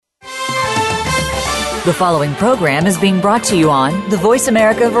The following program is being brought to you on the Voice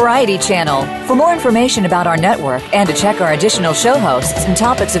America Variety Channel. For more information about our network and to check our additional show hosts and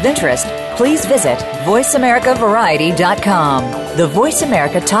topics of interest, please visit voiceamericavariety.com. The Voice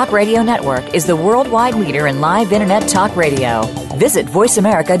America Talk Radio Network is the worldwide leader in live Internet talk radio. Visit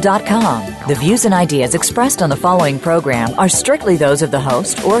voiceamerica.com. The views and ideas expressed on the following program are strictly those of the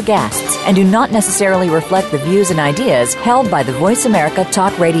host or guests and do not necessarily reflect the views and ideas held by the Voice America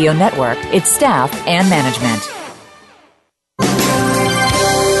Talk Radio Network, its staff, and management.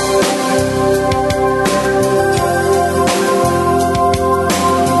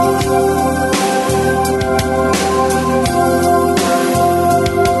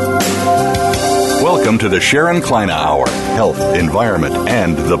 Welcome to the Sharon Kleyne Hour, Health, Environment,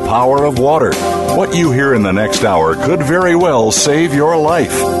 and the Power of Water. What you hear in the next hour could very well save your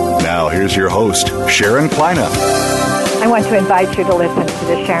life. Now, here's your host, Sharon Kleyne. I want to invite you to listen to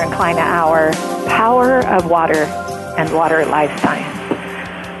the Sharon Kleyne Hour, Power of Water and Water Life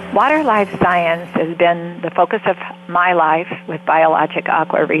Science. Water Life Science has been the focus of my life with Biologic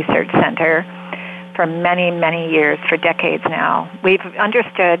Aqua Research Center for many, many years, for decades now. We've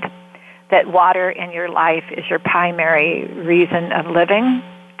understood that water in your life is your primary reason of living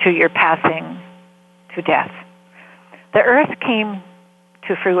to your passing to death. The earth came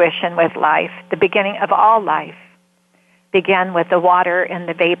to fruition with life. The beginning of all life began with the water and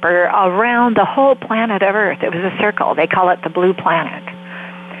the vapor around the whole planet of Earth. It was a circle. They call it the blue planet.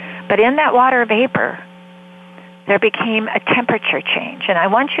 But in that water vapor, there became a temperature change. And I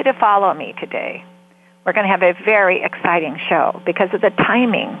want you to follow me today. We're going to have a very exciting show because of the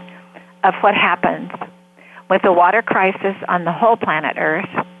timing of what happens with the water crisis on the whole planet Earth.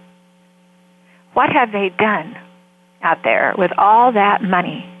 What have they done out there with all that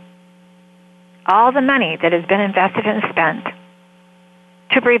money, all the money that has been invested and spent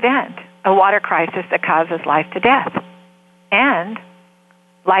to prevent a water crisis that causes life to death and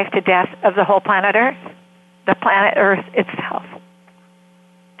life to death of the whole planet Earth, the planet Earth itself,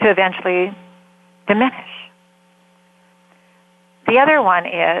 to eventually diminish? The other one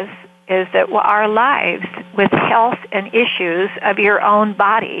is that our lives with health and issues of your own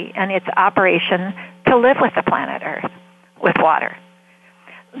body and its operation to live with the planet Earth, with water.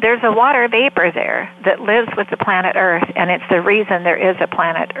 There's a water vapor there that lives with the planet Earth, and it's the reason there is a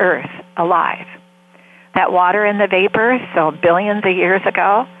planet Earth alive. That water in the vapor, so billions of years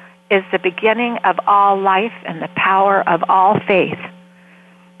ago, is the beginning of all life and the power of all faith.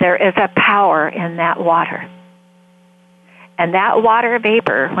 There is a power in that water. And that water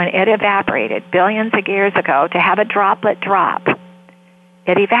vapor, when it evaporated billions of years ago, to have a droplet drop,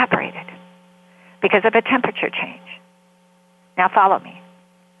 it evaporated because of a temperature change. Now follow me.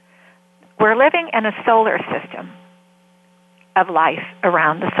 We're living in a solar system of life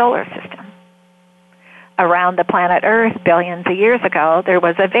around the solar system. Around the planet Earth, billions of years ago, there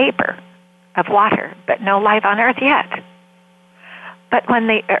was a vapor of water, but no life on Earth yet. But when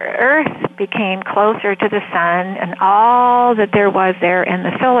the Earth became closer to the sun and all that there was there in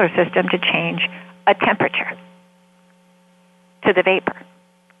the solar system to change a temperature to the vapor,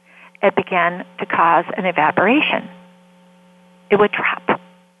 it began to cause an evaporation. It would drop.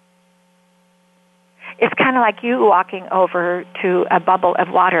 It's kind of like you walking over to a bubble of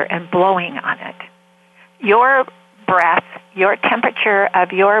water and blowing on it. Your breath, your temperature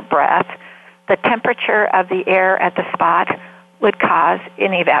of your breath, the temperature of the air at the spot would cause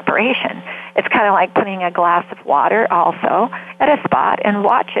an evaporation. It's kind of like putting a glass of water also at a spot and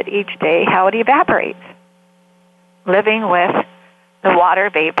watch it each day how it evaporates, living with the water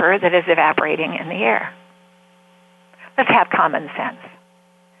vapor that is evaporating in the air. Let's have common sense.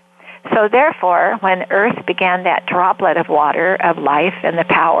 So therefore, when Earth began that droplet of water, of life, and the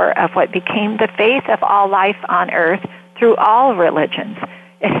power of what became the faith of all life on Earth through all religions,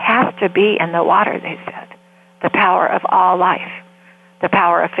 it has to be in the water, they said. The power of all life, the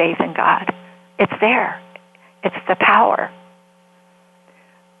power of faith in God. It's there. It's the power.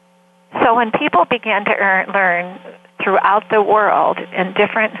 So when people began to learn throughout the world in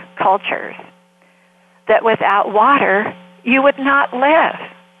different cultures that without water, you would not live.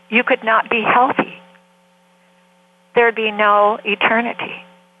 You could not be healthy. There'd be no eternity.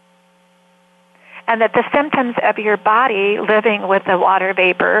 And that the symptoms of your body living with the water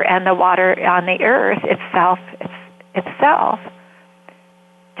vapor and the water on the earth itself,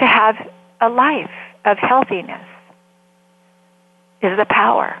 to have a life of healthiness is the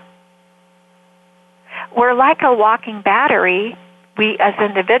power. We're like a walking battery, we as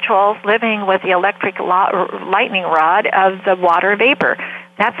individuals living with the electric lightning rod of the water vapor.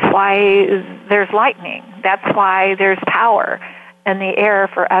 That's why there's lightning. That's why there's power. in the air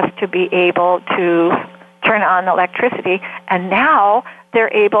for us to be able to turn on electricity, and now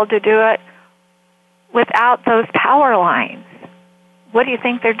they're able to do it without those power lines. What do you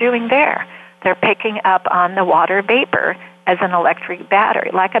think they're doing there? They're picking up on the water vapor as an electric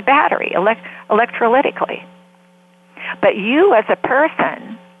battery, like a battery, electrolytically. But you as a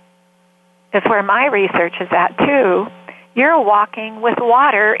person, is where my research is at too, you're walking with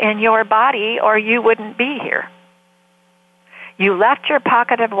water in your body or you wouldn't be here. You left your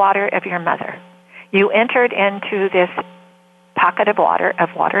pocket of water of your mother. You entered into this pocket of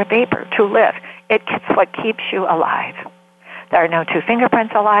water vapor to live. It's what keeps you alive. There are no two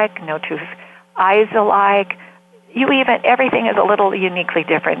fingerprints alike, no two eyes alike. Everything is a little uniquely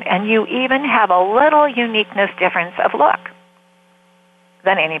different, and you even have a little uniqueness difference of look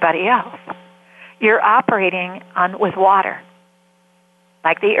than anybody else. You're operating with water,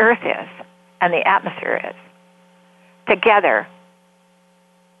 like the earth is and the atmosphere is, together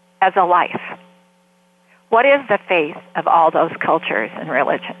as a life. What is the faith of all those cultures and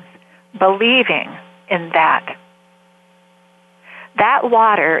religions? Believing in that. That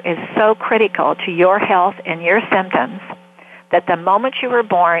water is so critical to your health and your symptoms that the moment you were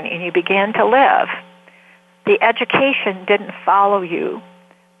born and you began to live, the education didn't follow you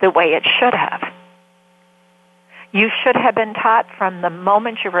the way it should have. You should have been taught from the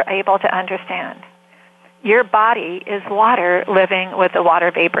moment you were able to understand. Your body is water living with the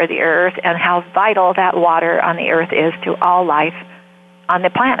water vapor of the earth, and how vital that water on the earth is to all life on the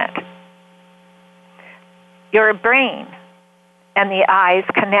planet. Your brain and the eyes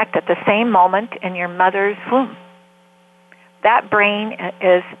connect at the same moment in your mother's womb. That brain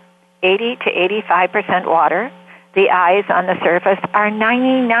is 80 to 85% water. The eyes on the surface are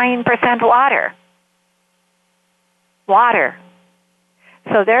 99% water. Water.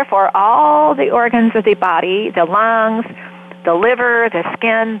 So therefore, all the organs of the body, the lungs, the liver, the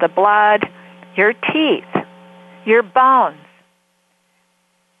skin, the blood, your teeth, your bones,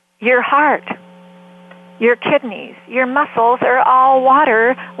 your heart, your kidneys, your muscles are all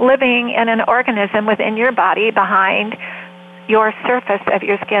water living in an organism within your body behind your surface of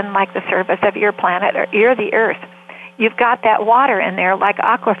your skin, like the surface of your planet, or you're the earth. You've got that water in there like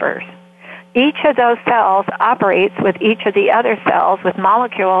aquifers. Each of those cells operates with each of the other cells with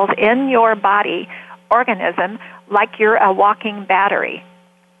molecules in your body organism like you're a walking battery.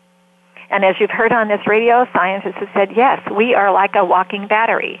 And as you've heard on this radio, scientists have said, yes, we are like a walking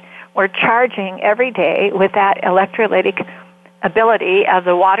battery. We're charging every day with that electrolytic ability of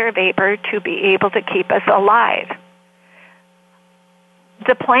the water vapor to be able to keep us alive.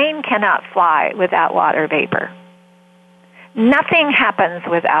 The plane cannot fly without water vapor. Nothing happens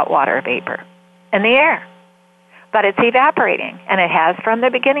without water vapor in the air, but it's evaporating, and it has from the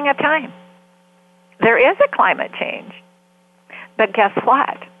beginning of time. There is a climate change, but guess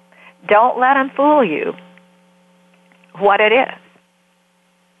what? Don't let them fool you what it is.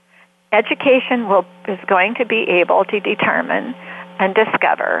 Education is going to be able to determine and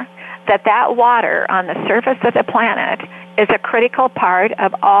discover that water on the surface of the planet is a critical part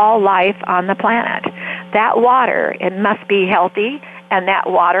of all life on the planet. That water, it must be healthy, and that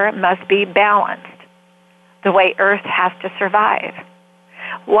water must be balanced the way Earth has to survive.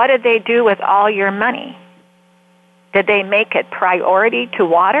 What did they do with all your money? Did they make it priority to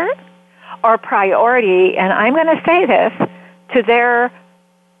water, or priority, and I'm going to say this, to their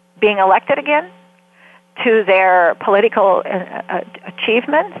being elected again, to their political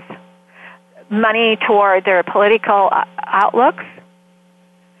achievements, money toward their political outlooks?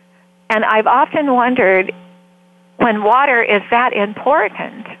 And I've often wondered, when water is that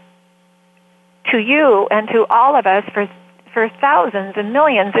important to you and to all of us for thousands and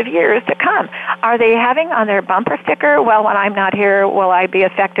millions of years to come, are they having on their bumper sticker, well, when I'm not here, will I be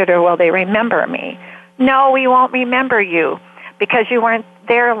affected, or will they remember me? No, we won't remember you because you weren't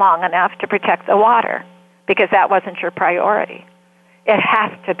there long enough to protect the water, because that wasn't your priority. It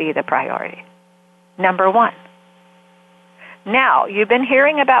has to be the priority. Number one. Now, you've been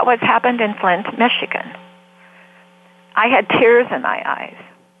hearing about what's happened in Flint, Michigan. I had tears in my eyes.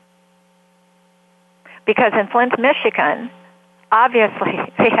 Because in Flint, Michigan, obviously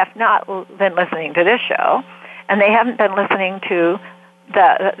they have not been listening to this show, and they haven't been listening to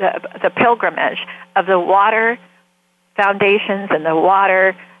the pilgrimage of the water foundations and the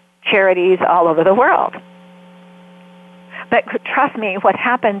water charities all over the world. But trust me, what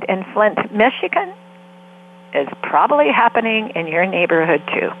happened in Flint, Michigan is probably happening in your neighborhood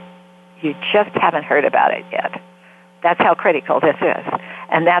too. You just haven't heard about it yet. That's how critical this is.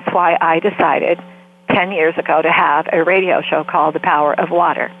 And that's why I decided 10 years ago to have a radio show called The Power of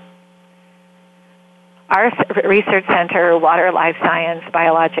Water. Our research center, Water Life Science,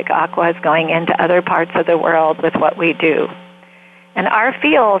 Biologic Aqua, is going into other parts of the world with what we do. And our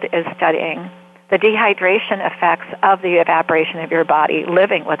field is studying the dehydration effects of the evaporation of your body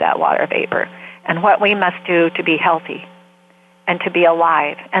living with that water vapor and what we must do to be healthy and to be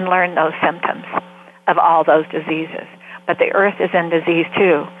alive and learn those symptoms of all those diseases. But the earth is in disease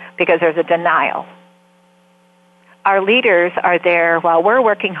too because there's a denial. Our leaders are there while we're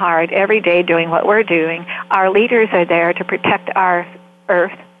working hard every day doing what we're doing. Our leaders are there to protect our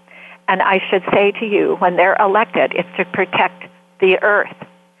earth. And I should say to you, when they're elected, it's to protect the earth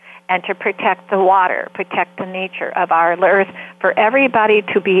and to protect the water, protect the nature of our earth for everybody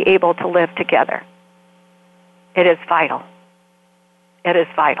to be able to live together. It is vital. It is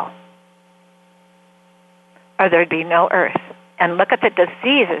vital. Or there'd be no earth. And look at the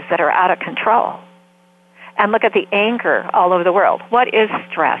diseases that are out of control. And look at the anger all over the world. What is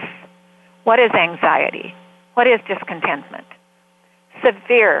stress? What is anxiety? What is discontentment?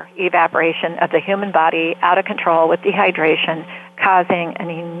 Severe evaporation of the human body out of control with dehydration, causing an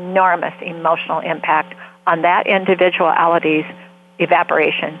enormous emotional impact on that individuality's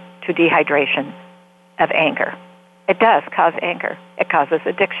evaporation to dehydration of anger. It does cause anger. It causes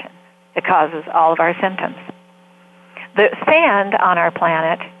addiction. It causes all of our symptoms. The sand on our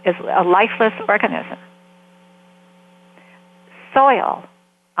planet is a lifeless organism. Soil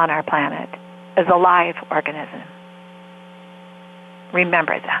on our planet is a live organism.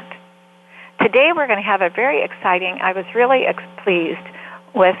 Remember that. Today we're going to have a very exciting, I was really pleased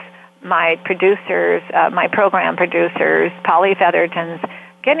with my producers, my program producers, Polly Featherton's,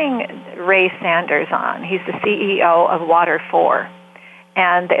 getting Ray Sanders on. He's the CEO of Water4.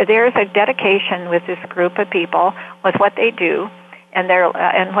 And there's a dedication with this group of people with what they do and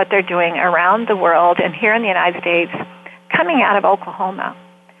what they're doing around the world and here in the United States, coming out of Oklahoma,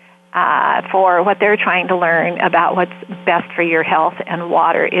 for what they're trying to learn about what's best for your health and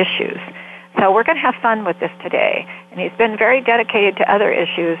water issues. So we're going to have fun with this today. And he's been very dedicated to other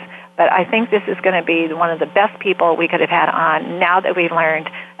issues, but I think this is going to be one of the best people we could have had on now that we've learned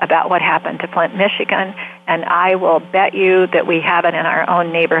about what happened to Flint, Michigan. And I will bet you that we have it in our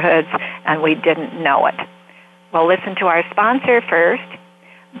own neighborhoods and we didn't know it. We'll listen to our sponsor first.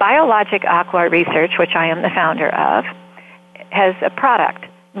 Biologic Aqua Research, which I am the founder of, has a product,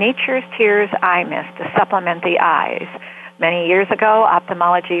 Nature's Tears Eye Mist, to supplement the eyes. Many years ago,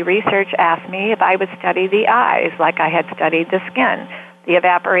 ophthalmology research asked me if I would study the eyes like I had studied the skin, the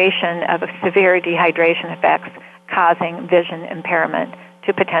evaporation of severe dehydration effects causing vision impairment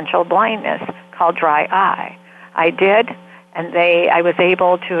to potential blindness called dry eye. I did, and I was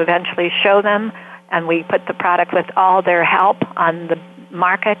able to eventually show them, and we put the product with all their help on the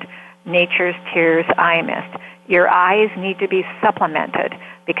market, Nature's Tears Eye Mist. Your eyes need to be supplemented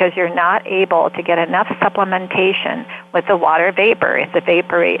because you're not able to get enough supplementation with the water vapor. It's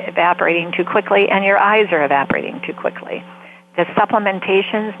evaporating too quickly, and your eyes are evaporating too quickly. The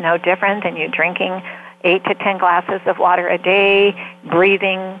supplementation's no different than you drinking 8 to 10 glasses of water a day,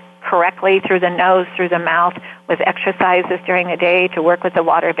 breathing correctly through the nose, through the mouth, with exercises during the day to work with the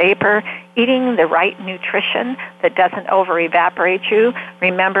water vapor, eating the right nutrition that doesn't over-evaporate you.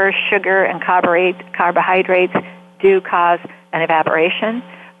 Remember, sugar and carbohydrates do cause an evaporation.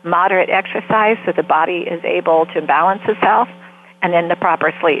 Moderate exercise so the body is able to balance itself, and then the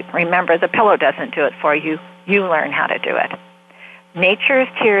proper sleep. Remember, the pillow doesn't do it for you. You learn how to do it. Nature's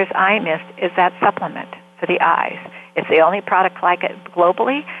Tears Eye Mist is that supplement for the eyes. It's the only product like it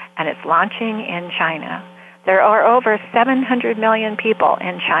globally, and it's launching in China. There are over 700 million people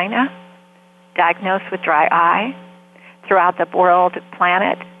in China diagnosed with dry eye. Throughout the world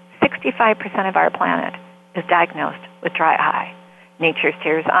planet, 65% of our planet is diagnosed with dry eye. Nature's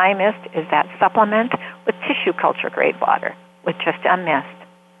Tears Eye Mist is that supplement with tissue culture grade water with just a mist.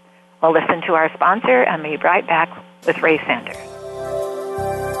 We'll listen to our sponsor and be right back with Ray Sanders.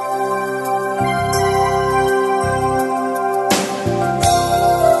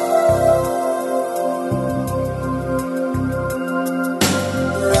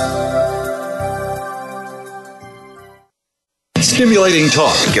 Stimulating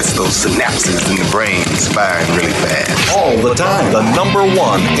talk. It gets those synapses in the brain firing really fast. All the time. The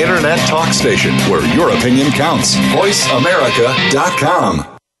 #1 Internet talk station where your opinion counts. VoiceAmerica.com.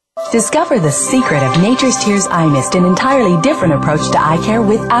 Discover the secret of Nature's Tears Eye Mist, an entirely different approach to eye care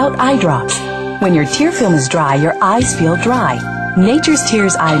without eye drops. When your tear film is dry, your eyes feel dry. Nature's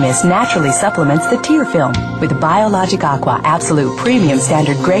Tears Eye Mist naturally supplements the tear film with Biologic Aqua Absolute Premium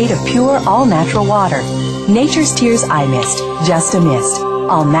Standard Grade of pure, all-natural water. Nature's Tears Eye Mist, just a mist.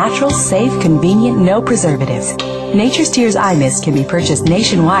 All natural, safe, convenient, no preservatives. Nature's Tears Eye Mist can be purchased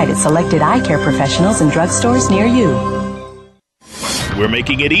nationwide at selected eye care professionals and drugstores near you. We're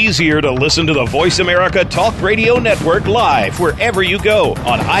making it easier to listen to the Voice America Talk Radio Network live wherever you go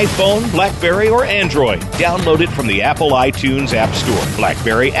on iPhone, BlackBerry, or Android. Download it from the Apple iTunes App Store,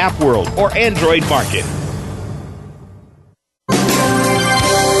 BlackBerry App World, or Android Market.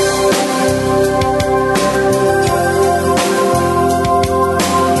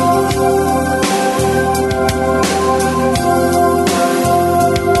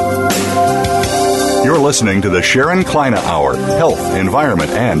 You're listening to the Sharon Kleina Hour, Health,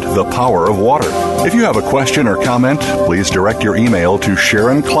 Environment, and the Power of Water. If you have a question or comment, please direct your email to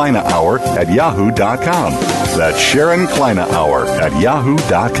SharonKleinaHour@yahoo.com. That's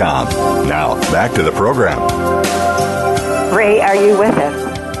SharonKleinaHour@yahoo.com. Now, back to the program. Ray, are you with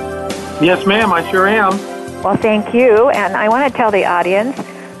us? Yes, ma'am, I sure am. Well, thank you. And I want to tell the audience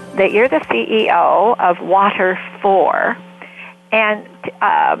that you're the CEO of Water4. And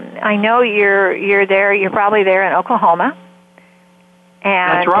I know you're there. You're probably there in Oklahoma.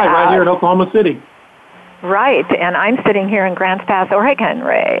 And that's right here in Oklahoma City. Right, and I'm sitting here in Grants Pass, Oregon,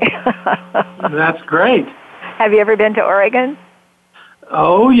 Ray. That's great. Have you ever been to Oregon?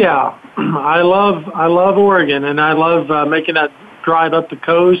 Oh yeah, I love Oregon, and I love making that drive up the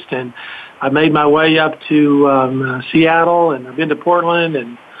coast. And I made my way up to Seattle, and I've been to Portland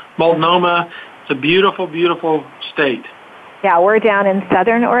and Multnomah. It's a beautiful, beautiful state. Yeah, we're down in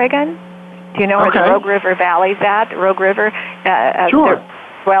southern Oregon. Do you know where the Rogue River Valley's at? Rogue River? Sure.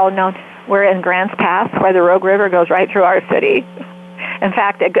 Well known. We're in Grants Pass, where the Rogue River goes right through our city. In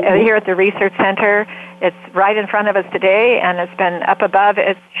fact, here at the Research Center, it's right in front of us today, and it's been up above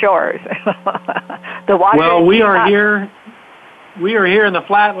its shores. The water. Well, we are here. We are here in the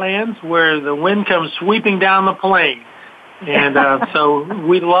flatlands where the wind comes sweeping down the plain, and so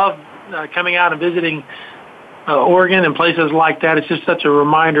we love coming out and visiting Oregon and places like that. It's just such a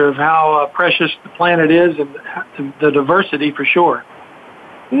reminder of how precious the planet is and the diversity for sure.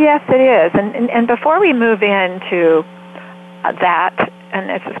 Yes, it is. And before we move into that, and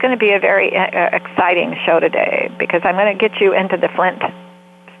this is going to be a very exciting show today, because I'm going to get you into the Flint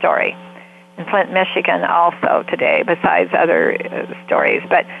story, in Flint, Michigan also today, besides other stories.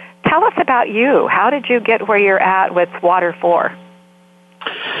 But tell us about you. How did you get where you're at with Water4?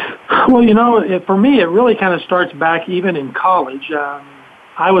 Well, for me, it really kind of starts back even in college.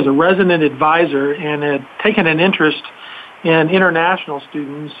 I was a resident advisor and had taken an interest in international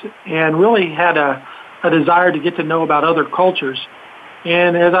students and really had a desire to get to know about other cultures.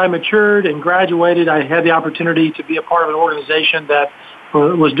 And as I matured and graduated, I had the opportunity to be a part of an organization that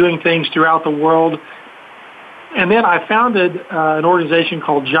was doing things throughout the world. And then I founded an organization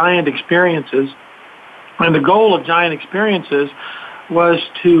called Giant Experiences. And the goal of Giant Experiences was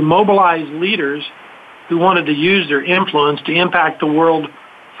to mobilize leaders who wanted to use their influence to impact the world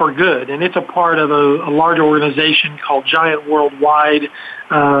for good. And it's a part of a large organization called Giant Worldwide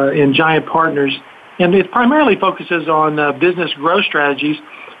and Giant Partners. And it primarily focuses on business growth strategies.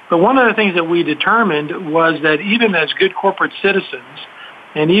 But one of the things that we determined was that even as good corporate citizens,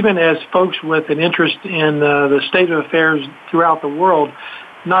 and even as folks with an interest in the state of affairs throughout the world,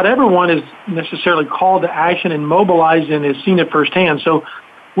 not everyone is necessarily called to action and mobilized and has seen it firsthand. So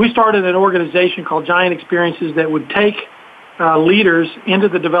we started an organization called Giant Experiences that would take leaders into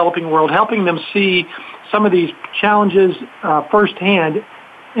the developing world, helping them see some of these challenges firsthand.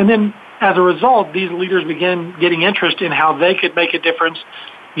 And then as a result, these leaders began getting interest in how they could make a difference,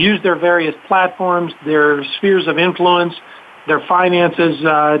 use their various platforms, their spheres of influence, their finances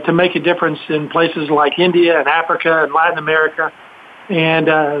to make a difference in places like India and Africa and Latin America. And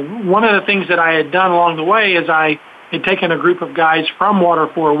one of the things that I had done along the way is I had taken a group of guys from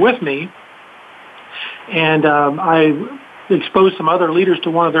Water4 with me, and I exposed some other leaders to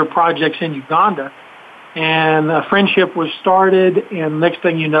one of their projects in Uganda. And a friendship was started, and next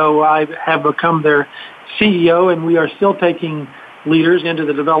thing you know, I have become their CEO, and we are still taking leaders into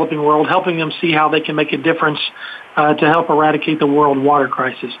the developing world, helping them see how they can make a difference to help eradicate the world water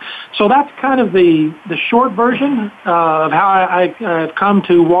crisis. So that's kind of the short version of how I've come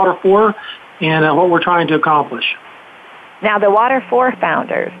to Water4 and what we're trying to accomplish. Now, the Water4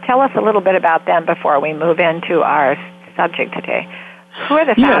 founders, tell us a little bit about them before we move into our subject today. Who are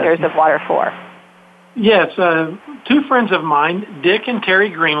the founders of Water4? Yes, two friends of mine, Dick and Terry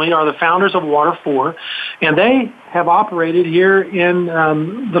Greenlee, are the founders of Water4, and they have operated here in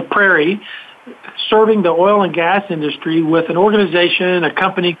the Prairie, serving the oil and gas industry with an organization, a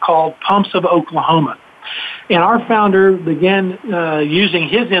company called Pumps of Oklahoma. And our founder began using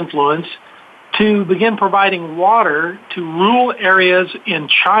his influence to begin providing water to rural areas in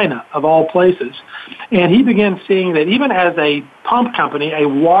China, of all places. And he began seeing that even as a pump company, a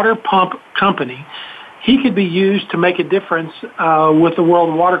water pump company, he could be used to make a difference with the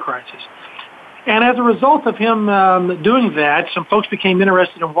world water crisis. And as a result of him doing that, some folks became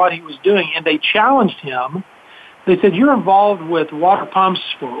interested in what he was doing, and they challenged him. They said, you're involved with water pumps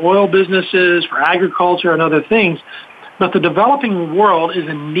for oil businesses, for agriculture, and other things, but the developing world is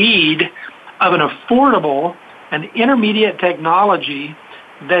in need of an affordable and intermediate technology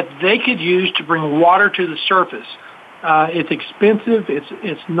that they could use to bring water to the surface. It's expensive,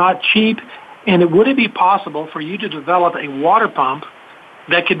 it's not cheap, and would it be possible for you to develop a water pump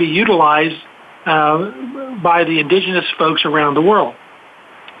that could be utilized by the indigenous folks around the world?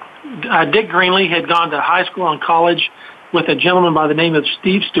 Dick Greenlee had gone to high school and college with a gentleman by the name of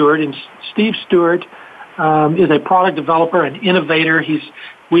Steve Stewart, and Steve Stewart is a product developer and innovator.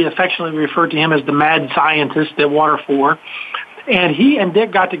 We affectionately refer to him as the mad scientist at Water4. And he and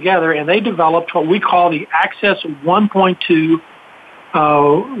Dick got together and they developed what we call the Access 1.2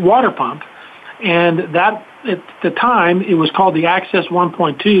 water pump. And that, at the time, it was called the Access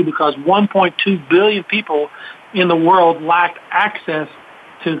 1.2 because 1.2 billion people in the world lacked access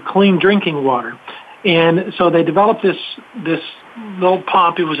to clean drinking water. And so they developed this little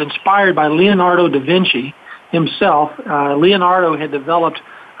pump. It was inspired by Leonardo da Vinci himself. Leonardo had developed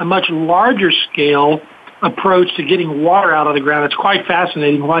a much larger scale approach to getting water out of the ground. It's quite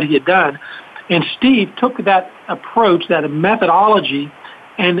fascinating what he had done. And Steve took that approach, that methodology,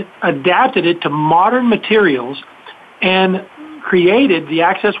 and adapted it to modern materials and created the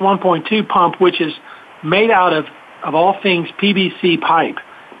Access 1.2 pump, which is made out of all things, PVC pipe.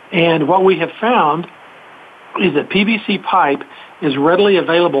 And what we have found is that PVC pipe is readily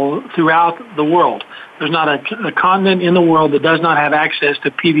available throughout the world. There's not a continent in the world that does not have access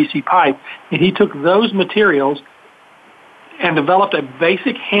to PVC pipe. And he took those materials and developed a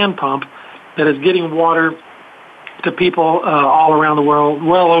basic hand pump that is getting water to people all around the world,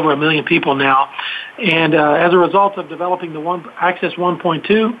 well over 1 million people now. And as a result of developing the Access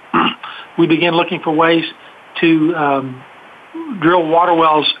 1.2, we began looking for ways to drill water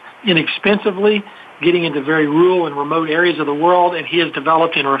wells inexpensively, getting into very rural and remote areas of the world, and he has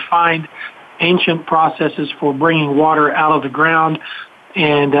developed and refined ancient processes for bringing water out of the ground.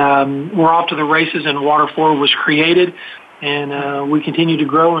 And we're off to the races, and Water4 was created, and we continue to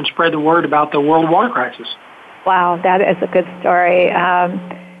grow and spread the word about the world water crisis. Wow, that is a good story.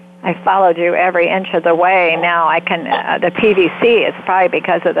 I followed you every inch of the way. Now I can, the PVC is probably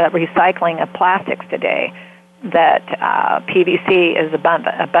because of the recycling of plastics today that PVC is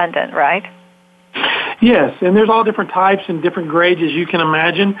abundant, right? Yes, and there's all different types and different grades, as you can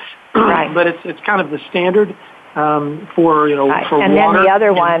imagine. Right. But it's kind of the standard for right. For and water. Then the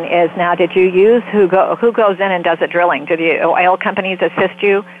other one is, now, did you use who goes in and does the drilling? Do the oil companies assist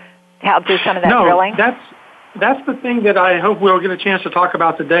you to help do some of that drilling? No, that's the thing that I hope we'll get a chance to talk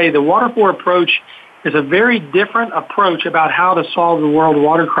about today. The Water4 approach is a very different approach about how to solve the world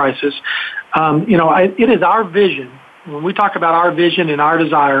water crisis. It is our vision. When we talk about our vision and our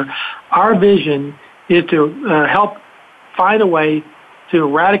desire, our vision is to help find a way to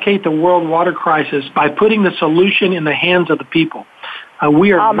eradicate the world water crisis by putting the solution in the hands of the people.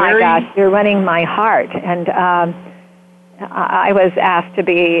 We are oh my gosh, you're winning my heart. And I was asked to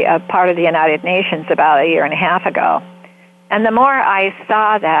be a part of the United Nations about 1.5 years ago. And the more I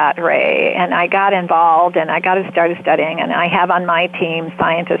saw that, Ray, and I got involved and I started studying, and I have on my team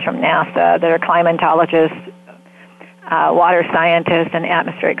scientists from NASA that are climatologists, water scientists, and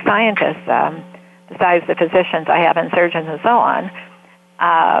atmospheric scientists. Besides the physicians, I have and surgeons and so on.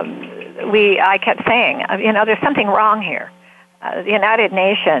 I kept saying, there's something wrong here. The United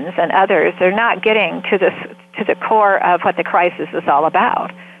Nations and others, they're not getting to the core of what the crisis is all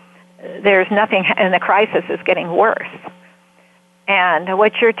about. There's nothing, and the crisis is getting worse. And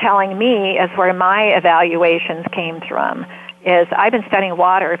what you're telling me is where my evaluations came from. Is I've been studying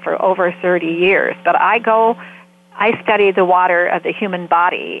water for over 30 years, but I study the water of the human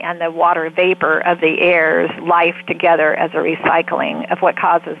body and the water vapor of the air's life together as a recycling of what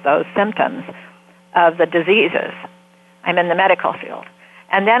causes those symptoms of the diseases. I'm in the medical field.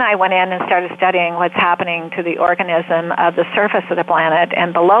 And then I went in and started studying what's happening to the organism of the surface of the planet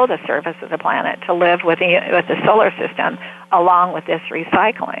and below the surface of the planet to live with the solar system along with this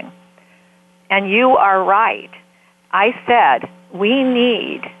recycling. And you are right. I said we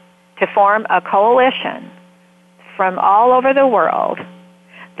need to form a coalition from all over the world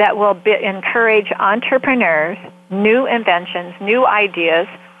that will encourage entrepreneurs, new inventions, new ideas.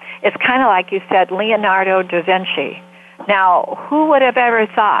 It's kind of like you said, Leonardo da Vinci. Now, who would have ever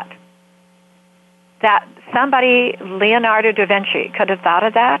thought that somebody, Leonardo da Vinci, could have thought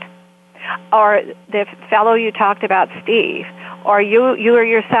of that? Or the fellow you talked about, Steve, or you or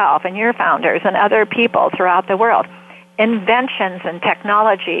yourself and your founders and other people throughout the world. Inventions and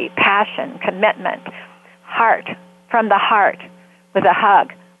technology, passion, commitment, heart, from the heart, with a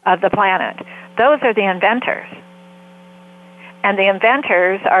hug of the planet. Those are the inventors. And the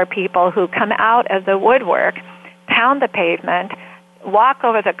inventors are people who come out of the woodwork, pound the pavement, walk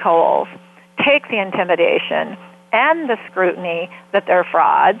over the coals, take the intimidation and the scrutiny that they're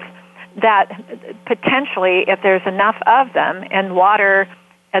frauds, that potentially, if there's enough of them in water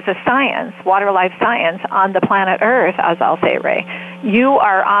as a science, water life science on the planet Earth, as I'll say, Ray, you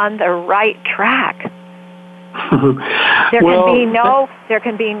are on the right track. There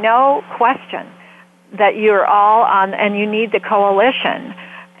can be no question that you're all on, and you need the coalition.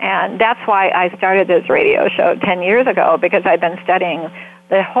 And that's why I started this radio show 10 years ago, because I've been studying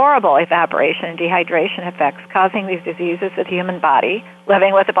the horrible evaporation and dehydration effects causing these diseases of the human body,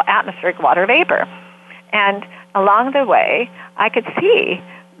 living with atmospheric water vapor. And along the way, I could see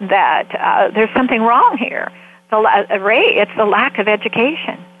that there's something wrong here. Ray, it's the lack of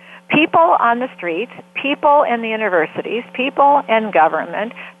education. People on the streets, people in the universities, people in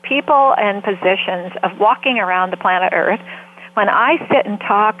government, people in positions of walking around the planet Earth, when I sit and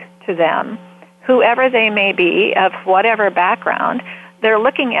talk to them, whoever they may be, of whatever background, they're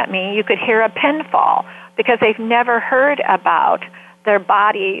looking at me, you could hear a pin fall, because they've never heard about their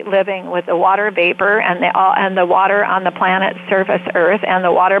body living with the water vapor and the water on the planet's surface, Earth, and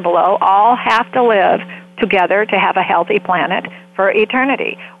the water below all have to live together to have a healthy planet for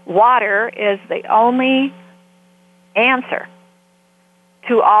eternity. Water is the only answer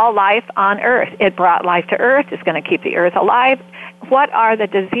to all life on Earth. It brought life to Earth. It's going to keep the Earth alive. What are the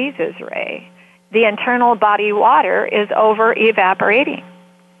diseases, Ray? The internal body water is over-evaporating.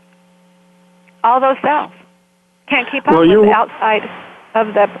 All those cells can't keep up with the outside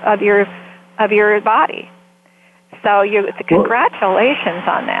of your body. So congratulations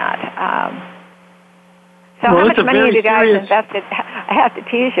on that. So how much money have you guys invested? I have to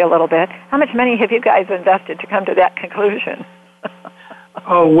tease you a little bit. How much money have you guys invested to come to that conclusion?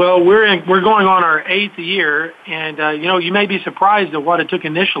 Oh, well, we're going on our 8th year, and you may be surprised at what it took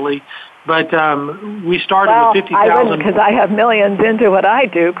initially, but we started with 50,000. I wouldn't, because I have millions into what I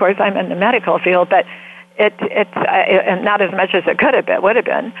do. Of course, I'm in the medical field, but it's not as much as it would have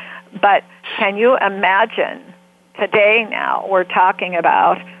been. But can you imagine today? Now we're talking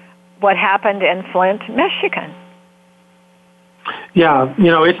about what happened in Flint, Michigan. Yeah,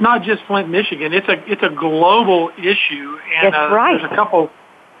 it's not just Flint, Michigan. It's a global issue, and right.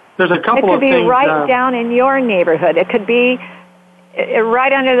 There's a couple of things. It could be right down in your neighborhood. It could be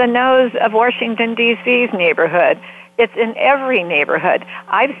right under the nose of Washington, D.C.'s neighborhood. It's in every neighborhood.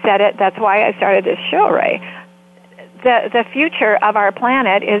 I've said it. That's why I started this show, Ray. The future of our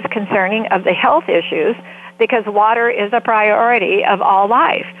planet is concerning of the health issues, because water is a priority of all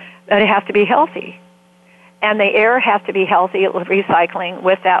life. It has to be healthy. And the air has to be healthy, recycling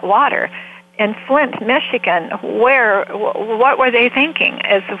with that water. In Flint, Michigan, what were they thinking?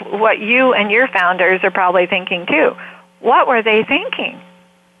 Is what you and your founders are probably thinking too. What were they thinking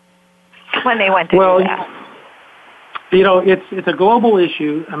when they went to do that? It's a global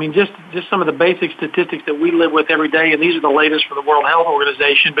issue. I mean, just some of the basic statistics that we live with every day, and these are the latest from the World Health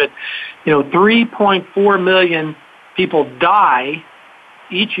Organization. But 3.4 million people die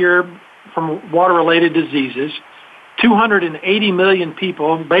each year from water-related diseases. 280 million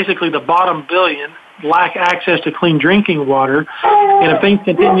people, basically the bottom billion, lack access to clean drinking water. And if things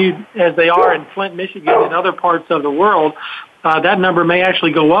continue as they are in Flint, Michigan, and other parts of the world, that number may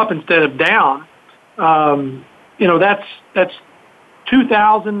actually go up instead of down. That's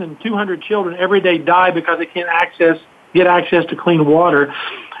 2,200 children every day die because they can't get access to clean water.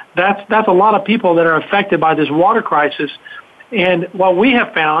 That's a lot of people that are affected by this water crisis. And what we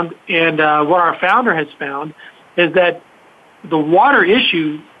have found, and what our founder has found, is that the water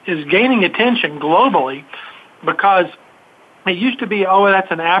issue is gaining attention globally, because it used to be,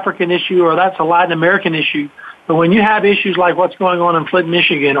 that's an African issue or that's a Latin American issue. But when you have issues like what's going on in Flint,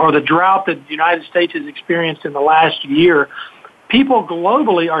 Michigan, or the drought that the United States has experienced in the last year, people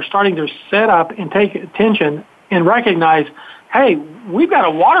globally are starting to set up and take attention and recognize, hey, we've got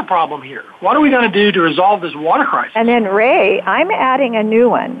a water problem here. What are we going to do to resolve this water crisis? And then, Ray, I'm adding a new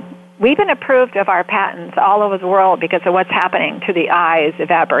one. We've been approved of our patents all over the world because of what's happening to the eyes,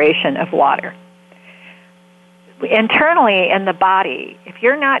 evaporation of water. Internally in the body, if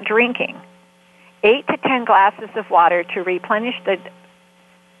you're not drinking 8 to 10 glasses of water to replenish the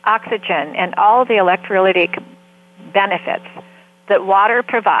oxygen and all the electrolytic benefits that water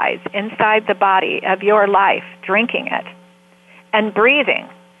provides inside the body of your life, drinking it, and breathing.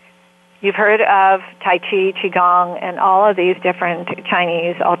 You've heard of Tai Chi, Qigong, and all of these different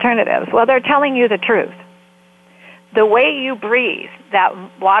Chinese alternatives. Well, they're telling you the truth. The way you breathe, that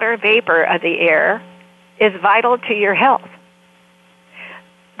water vapor of the air, is vital to your health.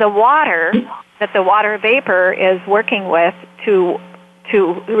 The water that the water vapor is working with to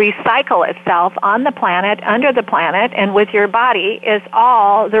recycle itself on the planet, under the planet, and with your body is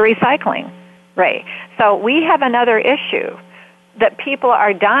all the recycling, Ray. So we have another issue that people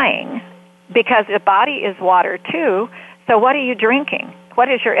are dying because the body is water too. So what are you drinking? What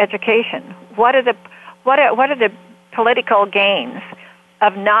is your education? What are the political gains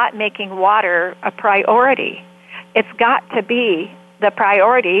of not making water a priority? It's got to be the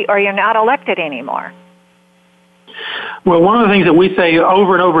priority or you're not elected anymore. Well, one of the things that we say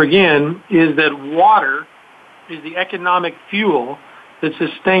over and over again is that water is the economic fuel that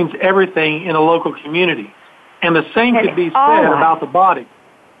sustains everything in a local community. And the same could be said about the body.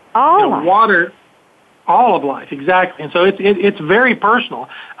 Water, all of life, exactly. And so it's very personal.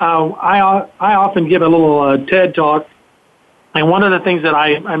 I often give a little TED talk, and one of the things that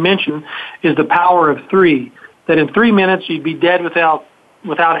I mention is the power of 3. That in 3 minutes you'd be dead without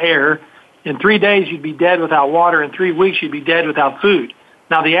air. In 3 days you'd be dead without water. In 3 weeks you'd be dead without food.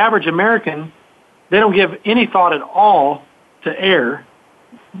 Now the average American, they don't give any thought at all to air.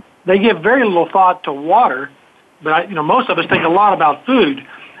 They give very little thought to water. But most of us think a lot about food.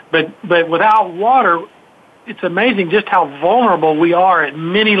 But without water, it's amazing just how vulnerable we are at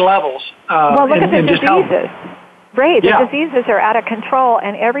many levels. Well, look at the diseases. Ray, the diseases are out of control,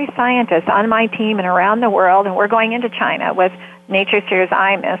 and every scientist on my team and around the world, and we're going into China with Nature's Tears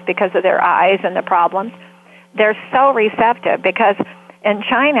Eye Mist because of their eyes and the problems, they're so receptive because in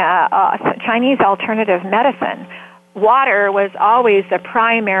China, Chinese alternative medicine, water was always the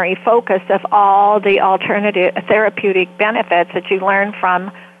primary focus of all the alternative therapeutic benefits that you learn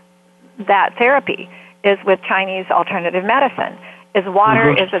from that therapy is with Chinese alternative medicine. Is water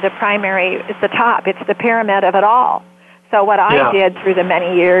is the primary, it's the top, it's the pyramid of it all. So what I did through the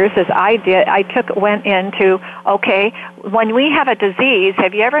many years is went into, okay, when we have a disease,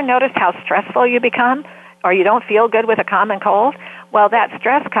 have you ever noticed how stressful you become or you don't feel good with a common cold? Well, that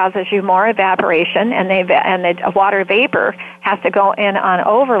stress causes you more evaporation, and the water vapor has to go in on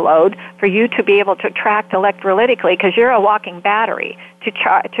overload for you to be able to tract electrolytically because you're a walking battery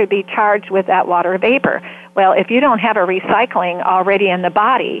to be charged with that water vapor. Well, if you don't have a recycling already in the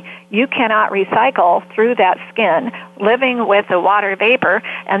body, you cannot recycle through that skin living with the water vapor,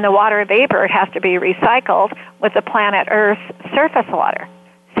 and the water vapor has to be recycled with the planet Earth's surface water.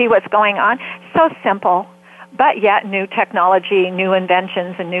 See what's going on? So simple. But yet new technology, new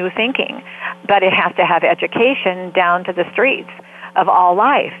inventions, and new thinking. But it has to have education down to the streets of all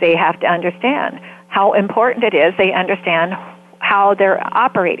life. They have to understand how important it is. They understand how they're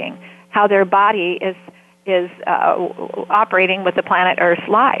operating, how their body is operating with the planet Earth's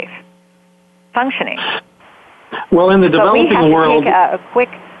life, functioning. Well, in the developing world...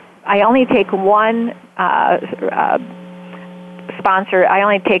 I only take one... sponsor. I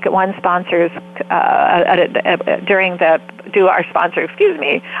only take one sponsor's do our sponsor. Excuse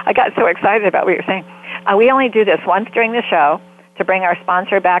me. I got so excited about what you're saying. We only do this once during the show to bring our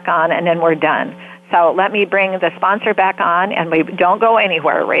sponsor back on, and then we're done. So let me bring the sponsor back on, and we don't go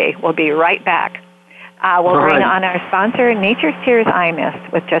anywhere, Ray. We'll be right back. We'll bring on our sponsor, Nature's Tears Eye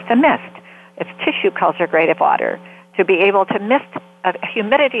Mist, with just a mist. It's tissue culture grade of water to be able to mist a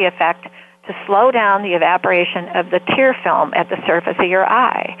humidity effect to slow down the evaporation of the tear film at the surface of your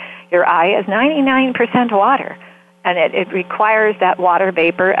eye. Your eye is 99% water, and it requires that water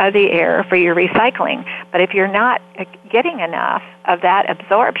vapor of the air for your recycling. But if you're not getting enough of that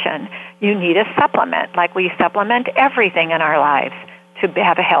absorption, you need a supplement, like we supplement everything in our lives to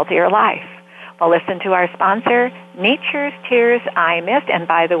have a healthier life. Well, listen to our sponsor, Nature's Tears Eye Mist. And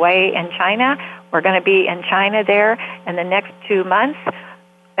by the way, in China, we're going to be in China there in the next 2 months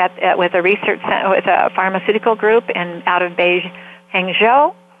with a research center, with a pharmaceutical group out of Beijing,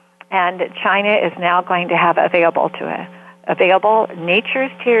 Hangzhou. And China is now going to have available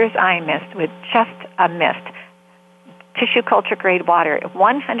Nature's Tears Eye Mist with just a mist. Tissue culture grade water,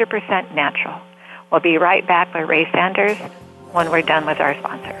 100% natural. We'll be right back with Ray Sanders when we're done with our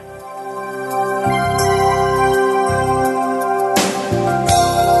sponsor.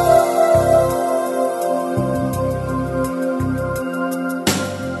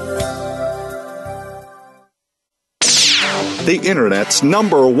 The Internet's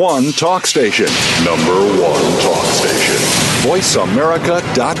 #1 talk station. #1 talk station.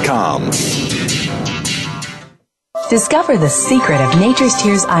 VoiceAmerica.com. Discover the secret of Nature's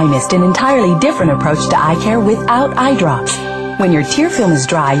Tears Eye Mist, an entirely different approach to eye care without eye drops. When your tear film is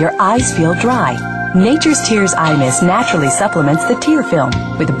dry, your eyes feel dry. Nature's Tears Eye Mist naturally supplements the tear film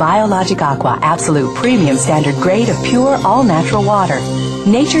with Biologic Aqua Absolute Premium Standard Grade of pure, all-natural water.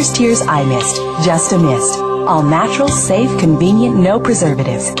 Nature's Tears Eye Mist, just a mist. All natural, safe, convenient, no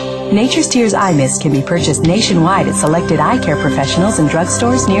preservatives. Nature's Tears Eye Mist can be purchased nationwide at selected eye care professionals and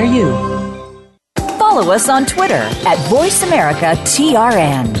drugstores near you. Follow us on Twitter at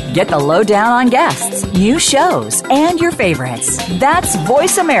VoiceAmericaTRN. Get the lowdown on guests, new shows, and your favorites. That's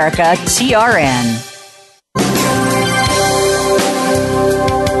VoiceAmericaTRN.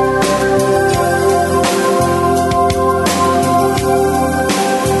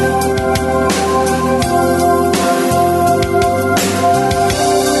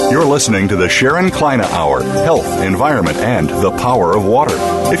 You're listening to the Sharon Kleina Hour, Health, Environment, and the Power of Water.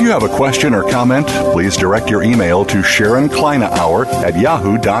 If you have a question or comment, please direct your email to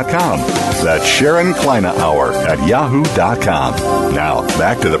SharonKleinaHour@yahoo.com. That's SharonKleinaHour@yahoo.com. Now,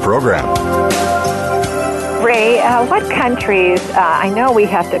 back to the program. Ray, what countries, I know we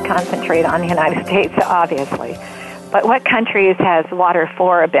have to concentrate on the United States, obviously, but what countries has Water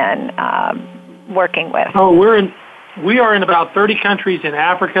for been working with? Oh, we are in about 30 countries in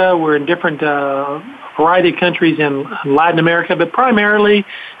Africa. We're in different variety of countries in Latin America, but primarily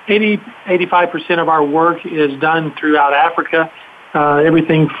 85% of our work is done throughout Africa.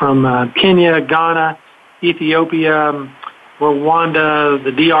 Everything from Kenya, Ghana, Ethiopia, Rwanda,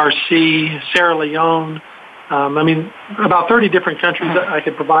 the DRC, Sierra Leone. About 30 different countries. I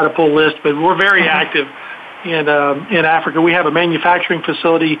could provide a full list, but we're very active in Africa. We have a manufacturing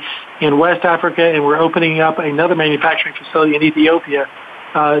facility in West Africa, and we're opening up another manufacturing facility in Ethiopia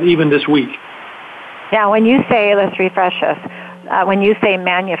even this week. Now, when you say, let's refresh us, when you say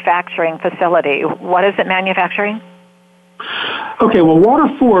manufacturing facility, what is it manufacturing? Okay, well, Water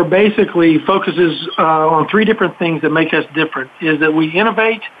 4 basically focuses on three different things that make us different, is that we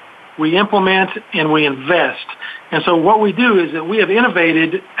innovate, we implement, and we invest. And so what we do is that we have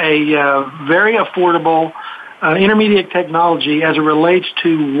innovated a very affordable intermediate technology as it relates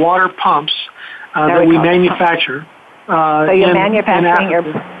to water pumps that we manufacture. So you're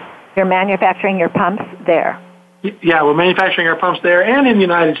manufacturing your pumps there. Yeah, we're manufacturing our pumps there and in the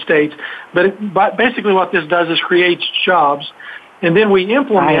United States. But basically what this does is creates jobs. And then we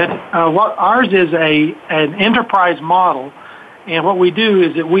implement, what ours is an enterprise model. And what we do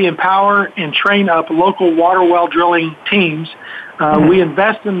is that we empower and train up local water well drilling teams. We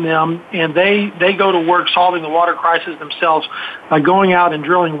invest in them, and they go to work solving the water crisis themselves by going out and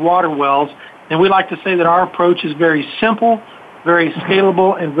drilling water wells. And we like to say that our approach is very simple, very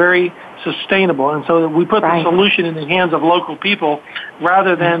scalable, and very sustainable. And so we put the solution in the hands of local people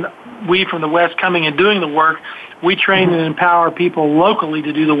rather than we from the West coming and doing the work. We train and empower people locally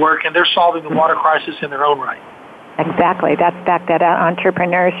to do the work, and they're solving the water crisis in their own right. Exactly. That's back that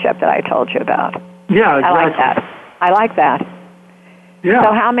entrepreneurship that I told you about. Yeah, exactly. I like that. Yeah.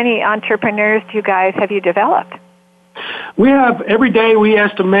 So how many entrepreneurs have you developed? We have, every day we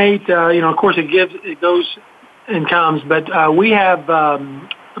estimate, of course it goes and comes, but we have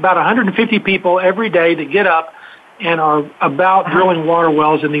about 150 people every day that get up and are about drilling water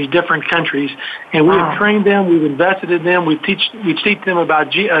wells in these different countries. And we've trained them, we've invested in them, we teach them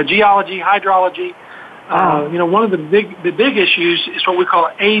about geology, hydrology. One of the big issues is what we call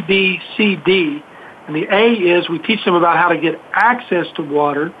ABCD. And the A is we teach them about how to get access to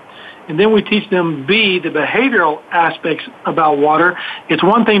water. And then we teach them B, the behavioral aspects about water. It's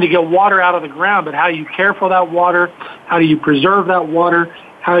one thing to get water out of the ground, but how you care for that water, how do you preserve that water,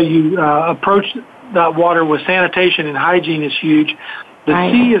 how you approach that water with sanitation and hygiene is huge. The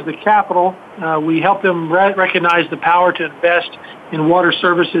C is the capital. We help them recognize the power to invest in water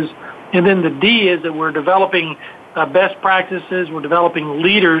services. And then the D is that we're developing best practices. We're developing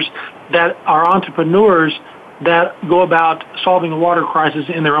leaders that are entrepreneurs that go about solving the water crisis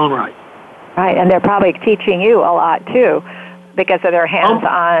in their own right. Right, and they're probably teaching you a lot, too, because of their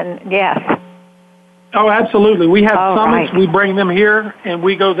hands-on, yes. Oh, absolutely. We have summits. We bring them here, and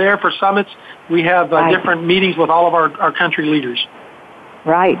we go there for summits. We have different meetings with all of our country leaders.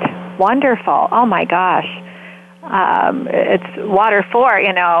 Right. Wonderful. Oh, my gosh. It's Water 4,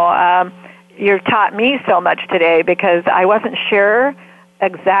 you've taught me so much today because I wasn't sure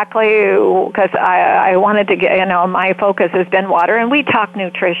exactly, because I wanted to get, my focus has been water, and we talk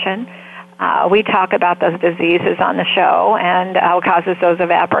nutrition. We talk about those diseases on the show and what causes those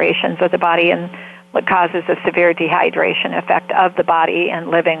evaporations of the body and what causes the severe dehydration effect of the body and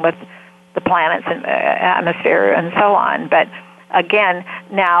living with the planet's atmosphere and so on. But again,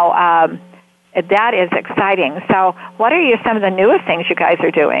 now That is exciting. So what are some of the newest things you guys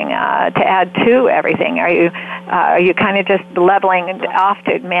are doing to add to everything? Are you kind of just leveling off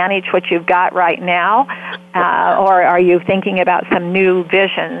to manage what you've got right now, or are you thinking about some new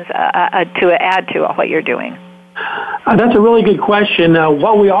visions to add to what you're doing? That's a really good question.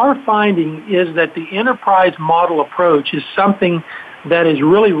 What we are finding is that the enterprise model approach is something that is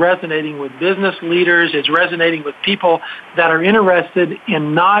really resonating with business leaders. It's resonating with people that are interested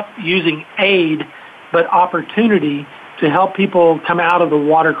in not using aid, but opportunity to help people come out of the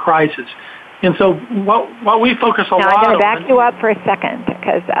water crisis. And so what we focus a lot on... I'm going to back you up for a second,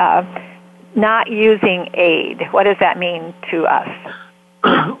 because not using aid, what does that mean to us?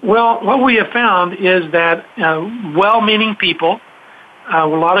 Well, what we have found is that well-meaning people, a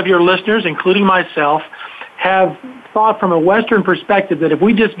lot of your listeners, including myself, have thought from a Western perspective that if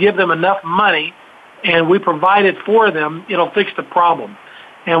we just give them enough money and we provide it for them, it'll fix the problem.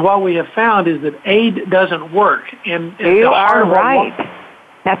 And what we have found is that aid doesn't work. And you are right.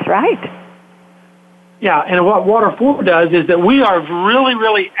 That's right. Yeah, and what Water For does is that we are really,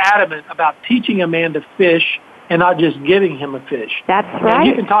 really adamant about teaching a man to fish and not just giving him a fish. That's right. And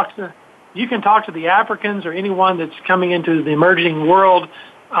you can talk to the Africans or anyone that's coming into the emerging world.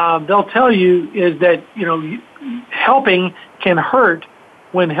 They'll tell you is that, helping can hurt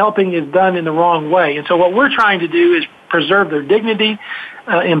when helping is done in the wrong way. And so what we're trying to do is preserve their dignity,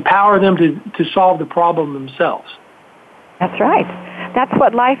 empower them to solve the problem themselves. That's right. That's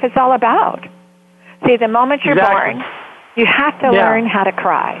what life is all about. See, the moment you're born, you have to learn how to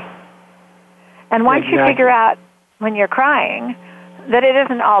cry. And once you figure out when you're crying that it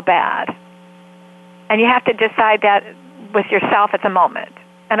isn't all bad, and you have to decide that with yourself at the moment,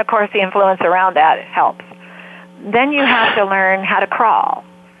 and of course the influence around that helps, then you have to learn how to crawl.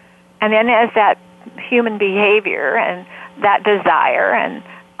 And then as that human behavior and that desire and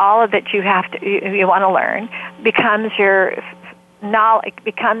all of that you want to learn becomes your knowledge,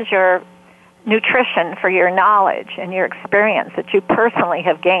 becomes your nutrition for your knowledge and your experience that you personally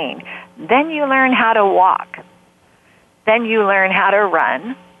have gained. Then you learn how to walk. Then you learn how to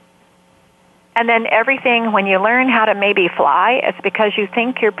run. And then everything, when you learn how to maybe fly, it's because you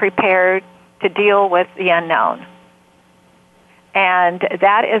think you're prepared to deal with the unknown. And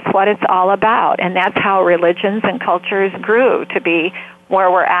that is what it's all about. And that's how religions and cultures grew to be where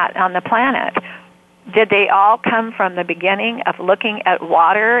we're at on the planet. Did they all come from the beginning of looking at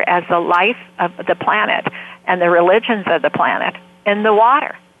water as the life of the planet and the religions of the planet in the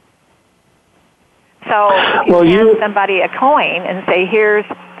water? So you hand somebody a coin and say, here's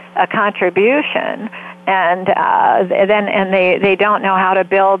a contribution, and they don't know how to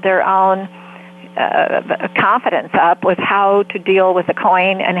build their own confidence up with how to deal with the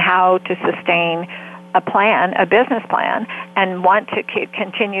coin and how to sustain a plan, a business plan, and want to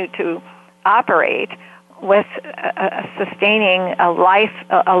continue to operate with sustaining a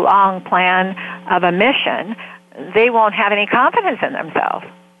long plan of a mission, they won't have any confidence in themselves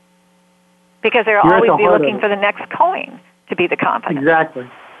because they'll always be looking for the next coin to be the confidence. Exactly.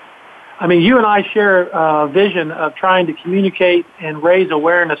 I mean, you and I share a vision of trying to communicate and raise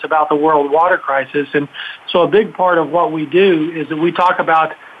awareness about the world water crisis. And so a big part of what we do is that we talk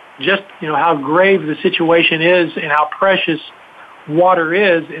about just, how grave the situation is and how precious water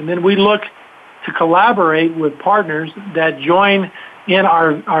is. And then we look to collaborate with partners that join in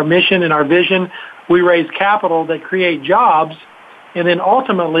our mission and our vision. We raise capital that create jobs. And then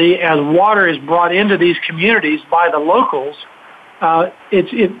ultimately, as water is brought into these communities by the locals,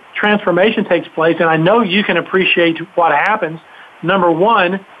 transformation takes place, and I know you can appreciate what happens. Number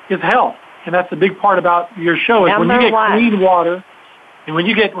one is health, and that's the big part about your show. Is when you get clean water, and when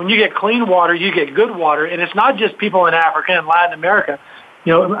you get clean water, you get good water, and it's not just people in Africa and Latin America.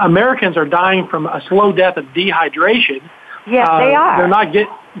 Americans are dying from a slow death of dehydration. Yes, they are.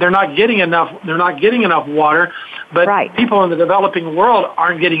 They're not getting enough water, but people in the developing world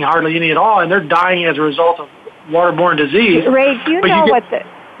aren't getting hardly any at all, and they're dying as a result of waterborne disease. Ray, do you know what the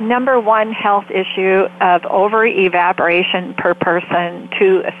number one health issue of over-evaporation per person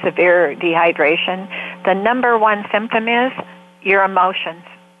to a severe dehydration, the number one symptom is your emotions.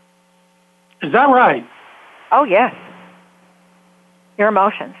 Is that right? Oh, yes. Your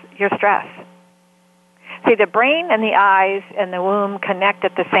emotions, your stress. See, the brain and the eyes and the womb connect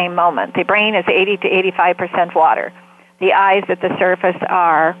at the same moment. The brain is 80 to 85% water. The eyes at the surface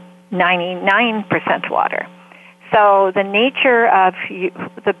are 99% water. So the nature of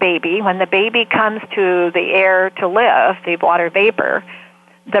the baby, when the baby comes to the air to live, the water vapor,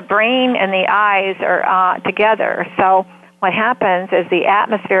 the brain and the eyes are together. So what happens is the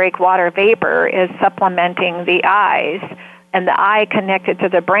atmospheric water vapor is supplementing the eyes, and the eye connected to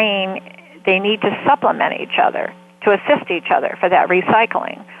the brain they need to supplement each other, to assist each other for that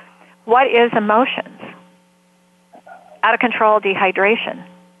recycling. What is emotions? Out of control dehydration,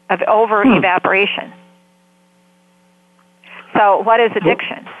 of over-evaporation. So what is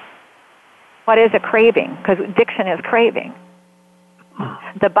addiction? What is a craving? Because addiction is craving.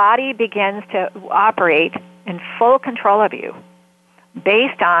 The body begins to operate in full control of you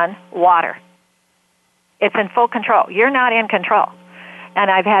based on water. It's in full control. You're not in control.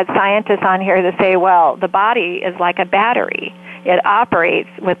 And I've had scientists on here that say, well, the body is like a battery. It operates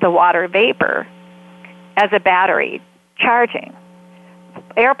with the water vapor as a battery charging.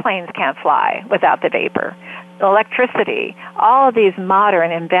 Airplanes can't fly without the vapor. Electricity, all of these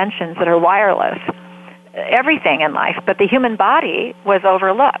modern inventions that are wireless, everything in life, but the human body was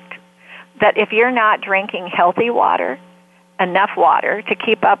overlooked. That if you're not drinking healthy water, enough water to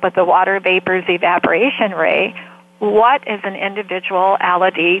keep up with the water vapor's evaporation rate, what is an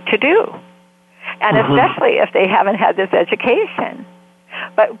individuality to do? And especially if they haven't had this education.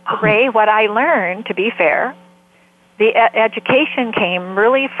 But Ray, what I learned, to be fair, the education came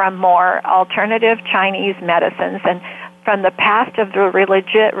really from more alternative Chinese medicines and from the past of the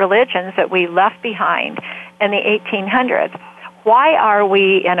religions that we left behind in the 1800s. Why are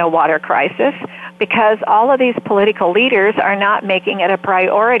we in a water crisis? Because all of these political leaders are not making it a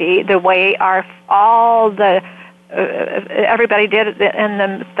priority the way everybody did in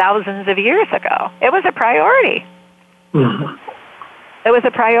the thousands of years ago. It was a priority. Mm-hmm. It was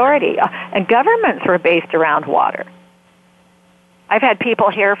a priority. And governments were based around water. I've had people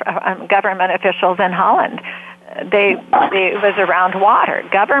here, government officials in Holland, it was around water.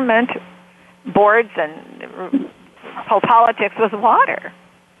 Government boards and politics was water.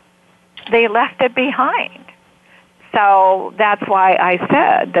 They left it behind. So that's why I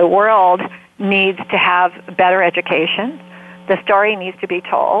said the world needs to have better education. The story needs to be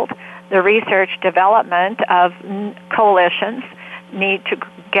told. The research development of coalitions need to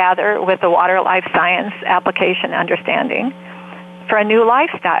gather with the water life science application understanding for a new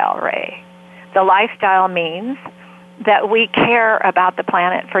lifestyle, Ray. The lifestyle means that we care about the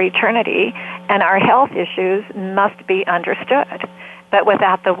planet for eternity, and our health issues must be understood. But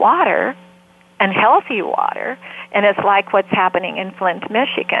without the water, and healthy water, and it's like what's happening in Flint,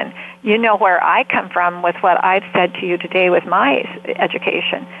 Michigan. You know where I come from with what I've said to you today with my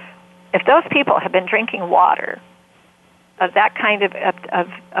education. If those people have been drinking water of that kind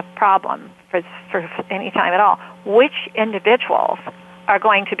of problem for any time at all, which individuals are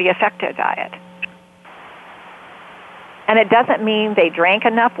going to be affected by it? And it doesn't mean they drank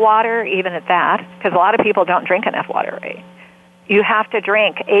enough water, even at that, because a lot of people don't drink enough water, Ray. You have to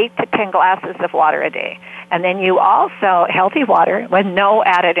drink 8 to 10 glasses of water a day. And then you also, healthy water with no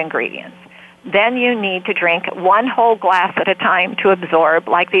added ingredients. Then you need to drink 1 whole glass at a time to absorb,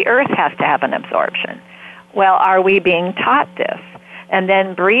 like the earth has to have an absorption. Well, are we being taught this? And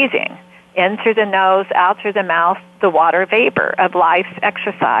then breathing in through the nose, out through the mouth, the water vapor of life's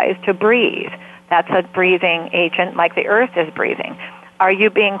exercise to breathe. That's a breathing agent like the earth is breathing. Are you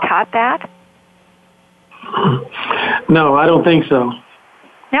being taught that? No, I don't think so.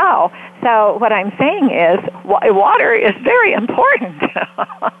 No. So what I'm saying is water is very important.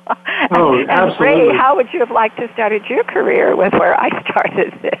 Oh, absolutely. Ray, how would you have liked to have started your career with where I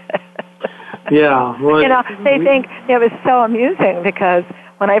started this? Yeah. Well, they think it was so amusing because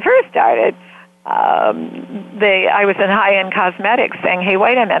when I first started, I was in high-end cosmetics saying, hey,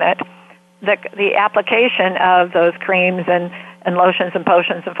 wait a minute, the application of those creams and lotions and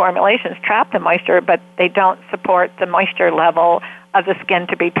potions and formulations trap the moisture, but they don't support the moisture level of the skin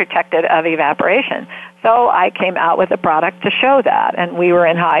to be protected of evaporation. So I came out with a product to show that, and we were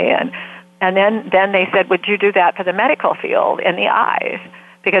in high-end. And then they said, would you do that for the medical field in the eyes?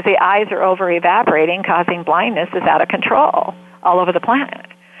 Because the eyes are over-evaporating, causing blindness is out of control all over the planet.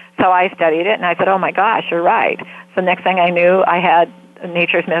 So I studied it, and I said, oh, my gosh, you're right. So next thing I knew, I had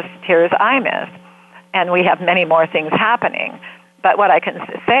Nature's Mist, Tears Eye Mist. And we have many more things happening. But what I can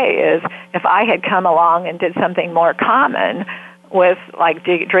say is if I had come along and did something more common with like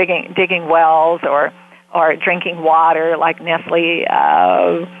digging wells or drinking water like Nestle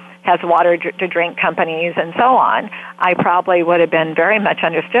has water to drink companies and so on, I probably would have been very much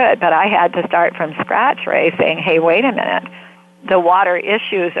understood. But I had to start from scratch, Ray, saying, hey, wait a minute. The water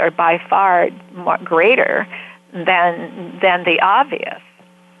issues are by far more greater than the obvious.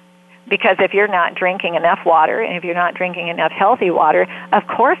 Because if you're not drinking enough water and if you're not drinking enough healthy water, of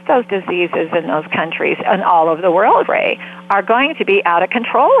course those diseases in those countries and all over the world, Ray, are going to be out of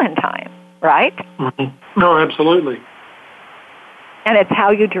control in time, right? Mm-hmm. No, absolutely. And it's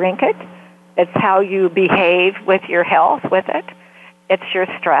how you drink it. It's how you behave with your health with it. it's your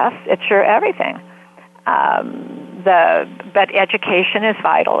stress, it's your everything. But education is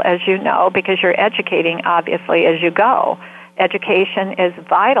vital, as you know, because you're educating, obviously, as you go. Education is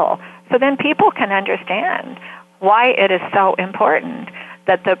vital. So then people can understand why it is so important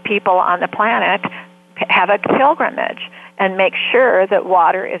that the people on the planet have a pilgrimage and make sure that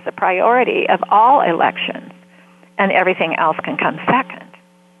water is a priority of all elections and everything else can come second.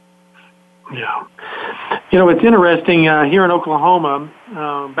 Yeah. It's interesting, here in Oklahoma,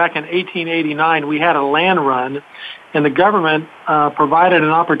 back in 1889, we had a land run, and the government provided an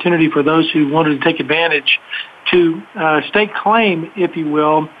opportunity for those who wanted to take advantage to stake claim, if you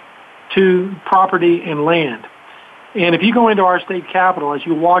will, to property and land. And if you go into our state capitol, as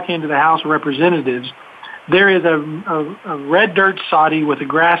you walk into the House of Representatives, there is a red dirt soddy with a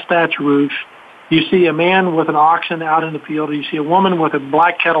grass thatch roof. You see a man with an oxen out in the field. You see a woman with a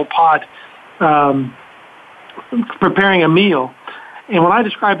black kettle pot preparing a meal. And when I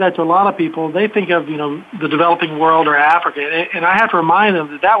describe that to a lot of people, they think of, the developing world or Africa. And I have to remind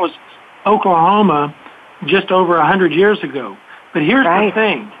them that was Oklahoma just over 100 years ago. But here's the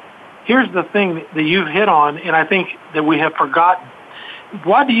thing. Here's the thing that you've hit on, and I think that we have forgotten.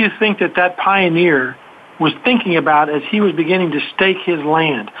 What do you think that pioneer was thinking about as he was beginning to stake his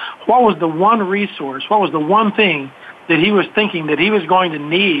land? What was the one resource? What was the one thing that he was thinking that he was going to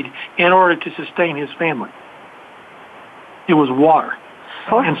need in order to sustain his family? It was water.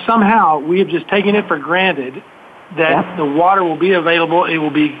 And somehow we have just taken it for granted that the water will be available, it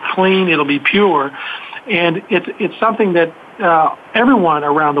will be clean, it'll be pure, and it's something that everyone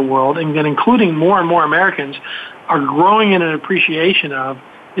around the world, and including more and more Americans, are growing in an appreciation of,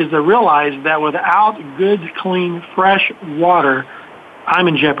 is to realize that without good, clean, fresh water, I'm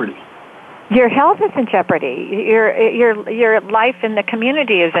in jeopardy. Your health is in jeopardy. Your life in the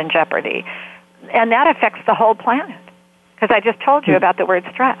community is in jeopardy. And that affects the whole planet. Because I just told you about the word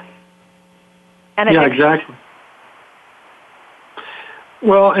stress. And exactly.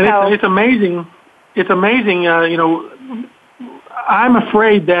 Well, and it's amazing. It's amazing, I'm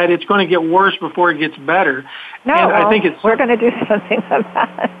afraid that it's going to get worse before it gets better. No, and I think we're going to do something about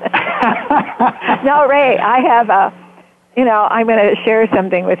it. No, Ray, I have I'm going to share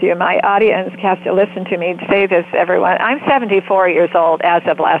something with you. My audience has to listen to me say this, everyone. I'm 74 years old as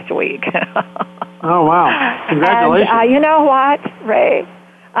of last week. Oh, wow. Congratulations. And you know what, Ray?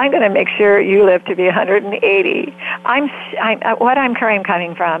 I'm going to make sure you live to be 180. What I'm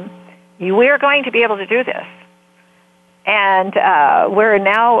coming from, we're going to be able to do this. And we're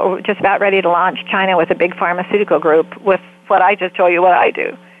now just about ready to launch China with a big pharmaceutical group with what I just told you what I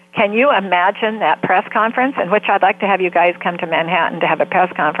do. Can you imagine that press conference, in which I'd like to have you guys come to Manhattan to have a press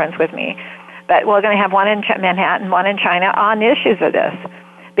conference with me? But we're going to have one in Manhattan, one in China on issues of this.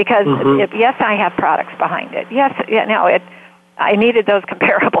 Because, yes, I have products behind it. Yes, I needed those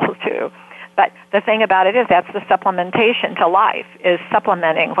comparables too. But the thing about it is that's the supplementation to life, is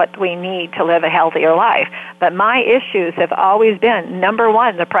supplementing what we need to live a healthier life. But my issues have always been, number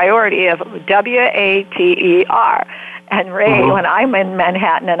one, the priority of WATER. And Ray, when I'm in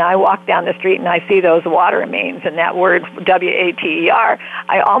Manhattan and I walk down the street and I see those water mains and that word WATER,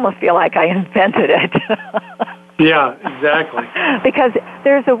 I almost feel like I invented it. Yeah, exactly. Because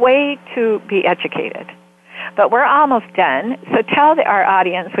there's a way to be educated. But we're almost done, so tell our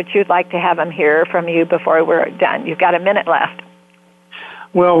audience what you'd like to have them hear from you before we're done. You've got a minute left.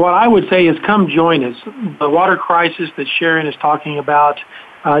 Well, what I would say is come join us. The water crisis that Sharon is talking about,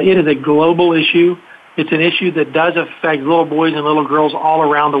 it is a global issue. It's an issue that does affect little boys and little girls all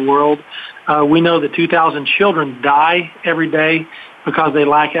around the world. We know that 2,000 children die every day because they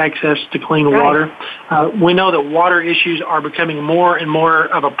lack access to clean water. We know that water issues are becoming more and more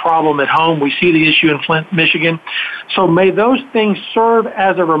of a problem at home. We see the issue in Flint, Michigan. So may those things serve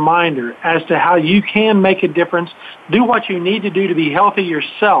as a reminder as to how you can make a difference. Do what you need to do to be healthy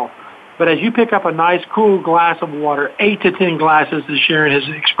yourself. But as you pick up a nice, cool glass of water, 8 to 10 glasses, as Sharon has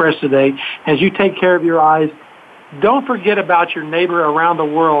expressed today, as you take care of your eyes, don't forget about your neighbor around the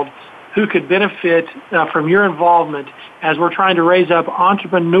world who could benefit from your involvement as we're trying to raise up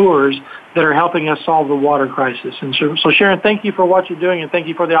entrepreneurs that are helping us solve the water crisis. And so Sharon, thank you for what you're doing, and thank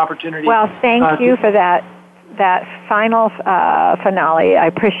you for the opportunity. Well, thank you for that final finale. I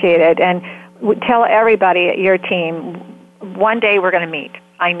appreciate it. And tell everybody at your team, one day we're going to meet.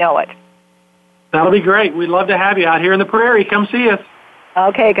 I know it. That'll be great. We'd love to have you out here in the prairie. Come see us.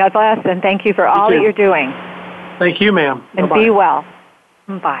 Okay, God bless, and thank you for all that you're doing. Thank you, ma'am. And Bye-bye. be well.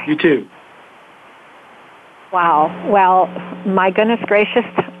 Bye. You too. Wow. Well, my goodness gracious.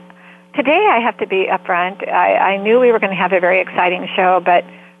 Today I have to be upfront. I knew we were going to have a very exciting show, but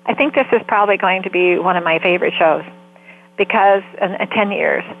I think this is probably going to be one of my favorite shows because in 10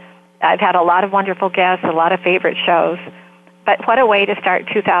 years, I've had a lot of wonderful guests, a lot of favorite shows. But what a way to start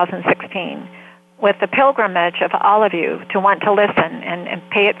 2016 with the pilgrimage of all of you to want to listen and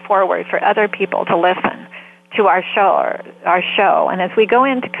pay it forward for other people to listen to our show. And as we go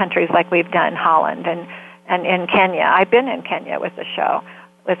into countries like we've done, Holland and in Kenya, I've been in Kenya with the show.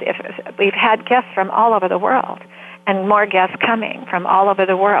 We've had guests from all over the world and more guests coming from all over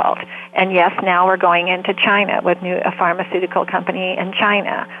the world. And yes, now we're going into China with a pharmaceutical company in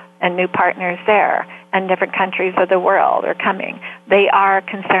China and new partners there, and different countries of the world are coming. They are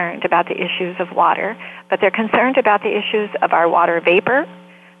concerned about the issues of water, but they're concerned about the issues of our water vapor,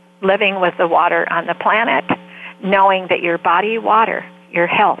 living with the water on the planet, knowing that your body water, your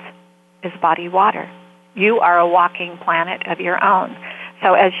health, is body water. You are a walking planet of your own.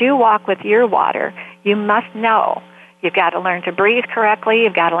 So as you walk with your water, you must know you've got to learn to breathe correctly,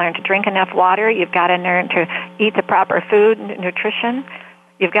 you've got to learn to drink enough water, you've got to learn to eat the proper food, nutrition,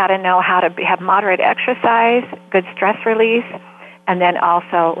 you've got to know how to have moderate exercise, good stress release, and then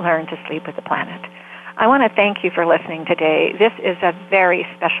also learn to sleep with the planet. I want to thank you for listening today. This is a very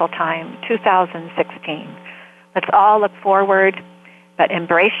special time, 2016. Let's all look forward, but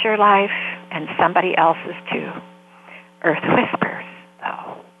embrace your life and somebody else's too. Earth whispers,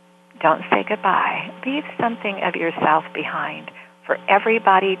 though. Don't say goodbye. Leave something of yourself behind for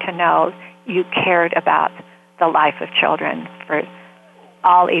everybody to know you cared about the life of children for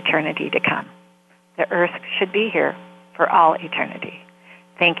all eternity to come. The earth should be here for all eternity.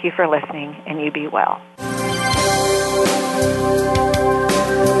 Thank you for listening, and you be well.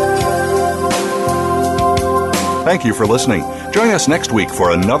 Thank you for listening. Join us next week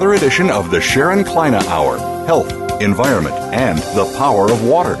for another edition of the Sharon Kleyne Hour, Health, Environment, and the Power of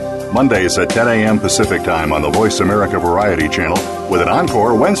Water. Mondays at 10 a.m. Pacific Time on the Voice America Variety Channel, with an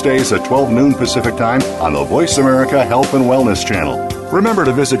encore Wednesdays at 12 noon Pacific Time on the Voice America Health and Wellness Channel. Remember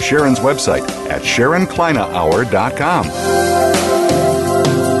to visit Sharon's website at SharonKleinehour.com.